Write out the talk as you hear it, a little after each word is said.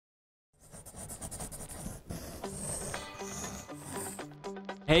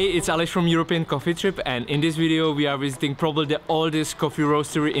Hey, it's Alex from European Coffee Trip, and in this video we are visiting probably the oldest coffee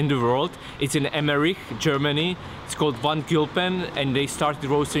roastery in the world. It's in Emmerich, Germany. It's called Van Gülpen, and they started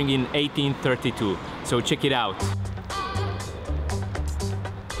roasting in 1832. So check it out.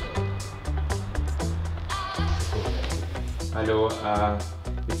 Hello,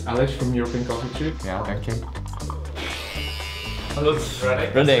 it's Alex from European Coffee Trip. Yeah, okay. Hello,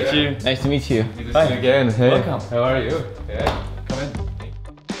 Radek. Nice to meet you. Hi again. Hey. Welcome. How are you? Yeah. Come in.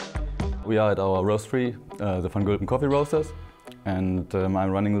 We are at our roastery, the Van Gülpen Coffee Rosters, and I'm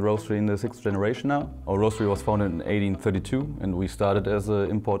running the roastery in the 6th generation now. Our roastery was founded in 1832, and we started as an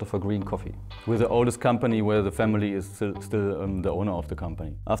importer for green coffee. We're the oldest company where the family is still the owner of the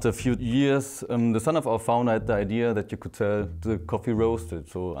company. After a few years, the son of our founder had the idea that you could sell the coffee roasted.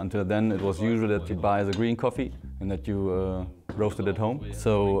 So until then, it was usual that you buy the green coffee and that you roast it at home.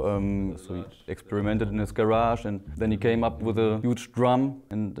 So he experimented in his garage, and then he came up with a huge drum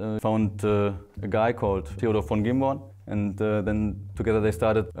and found a guy called Theodor von Gimborn. And then together they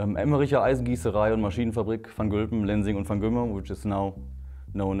started Emmericher Eisengießerei und Maschinenfabrik Van Gülpen, Lenzing und Van Gülpen, which is now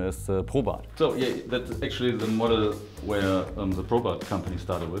known as Probat. So yeah, that's actually the model where the Probat company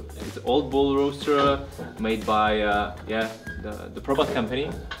started with. It's an old bowl roaster made by the Probat company,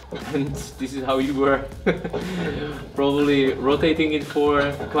 and this is how you were probably rotating it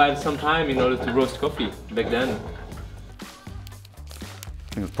for quite some time in order to roast coffee back then.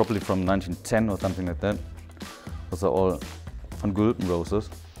 I think it's probably from 1910 or something like that. Those are all Van Gülpen roasters.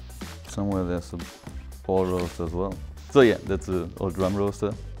 Somewhere there's a ball roaster as well. So yeah, that's an old drum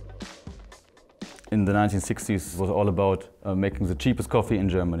roaster. In the 1960s, it was all about making the cheapest coffee in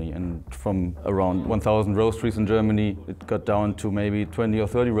Germany. And from around 1,000 roasteries in Germany, it got down to maybe 20 or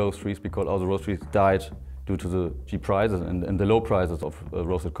 30 roasteries because all the roasteries died due to the cheap prices and the low prices of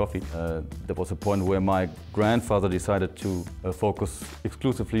roasted coffee. There was a point where my grandfather decided to focus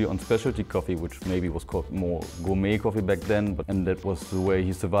exclusively on specialty coffee, which maybe was called more gourmet coffee back then, and that was the way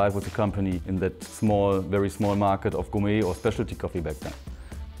he survived with the company in that small, very small market of gourmet or specialty coffee back then.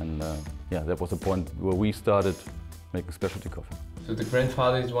 And yeah, that was the point where we started making specialty coffee. So the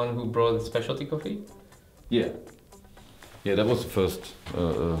grandfather is one who brought specialty coffee? Yeah. Yeah, that was the first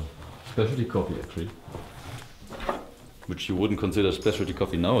specialty coffee actually. Which you wouldn't consider specialty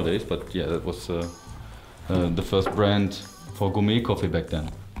coffee nowadays, but yeah, that was the first brand for gourmet coffee back then.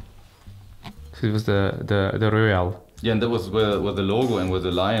 So it was the Royal. Yeah, and that was where the logo and where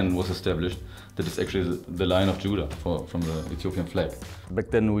the lion was established. That is actually the Lion of Judah from the Ethiopian flag. Back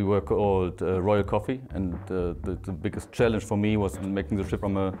then we were called Royal Coffee, and the biggest challenge for me was making the shift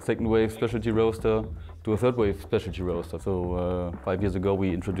from a second wave specialty roaster to a third wave specialty roaster. So 5 years ago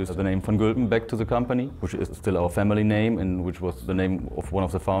we introduced the name Van Gülpen back to the company, which is still our family name and which was the name of one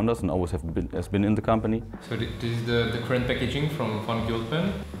of the founders and always has been in the company. So this is the current packaging from Van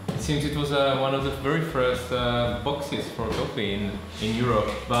Gülpen. It seems it was one of the very first boxes for coffee in Europe,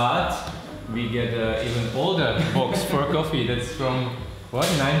 but we get an even older box for coffee. That's from what,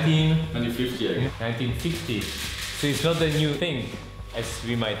 1950, I guess. 1950. So it's not a new thing, as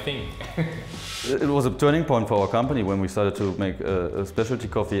we might think. It was a turning point for our company when we started to make a specialty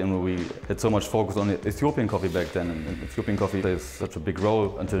coffee, and we had so much focus on Ethiopian coffee back then. And Ethiopian coffee plays such a big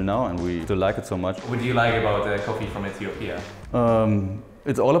role until now, and we still like it so much. What do you like about coffee from Ethiopia?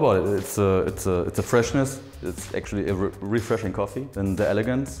 It's all about it. It's a freshness. It's actually a refreshing coffee. Then the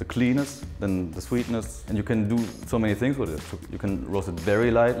elegance, the cleanness, then the sweetness, and you can do so many things with it. You can roast it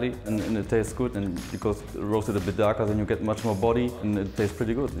very lightly, and it tastes good. And because roasted a bit darker, then you get much more body, and it tastes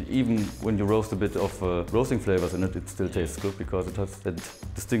pretty good. Even when you roast a bit of roasting flavors in it, it still tastes good because it has that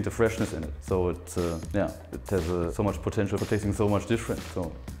distinctive freshness in it. So it has so much potential for tasting so much different.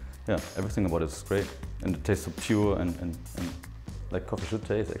 So yeah, everything about it is great, and it tastes so pure and like coffee should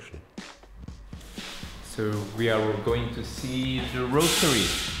taste, actually. So we are going to see the roastery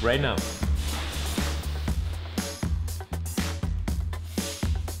right now.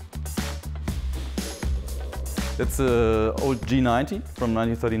 That's an old G90 from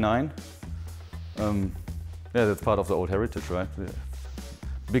 1939. Yeah, that's part of the old heritage, right?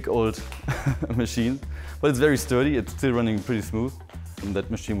 Big old machine, but it's very sturdy. It's still running pretty smooth. In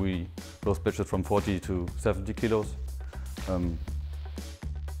that machine we roast batches from 40 to 70 kilos.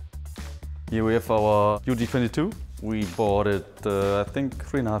 Here we have our UG22. We bought it, I think,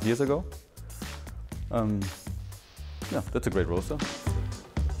 3.5 years ago. Yeah, that's a great roaster.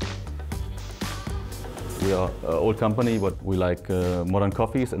 We are an old company, but we like modern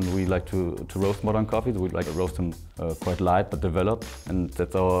coffees, and we like to roast modern coffees. We like to roast them quite light but developed, and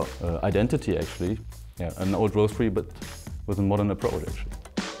that's our identity actually. Yeah, an old roastery, but with a modern approach actually.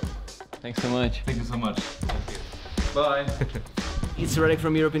 Thanks so much. Thank you so much. Thank you. Bye. It's Radek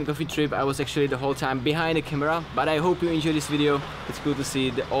from European Coffee Trip. I was actually the whole time behind the camera, but I hope you enjoyed this video. It's cool to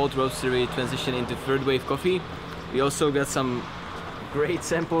see the old roastery transition into third wave coffee. We also got some great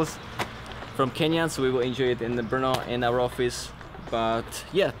samples from Kenya, so we will enjoy it in the Brno in our office. But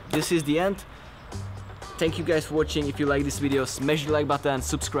yeah, this is the end. Thank you guys for watching. If you like this video, smash the like button,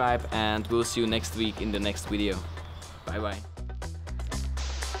 subscribe, and we'll see you next week in the next video. Bye bye.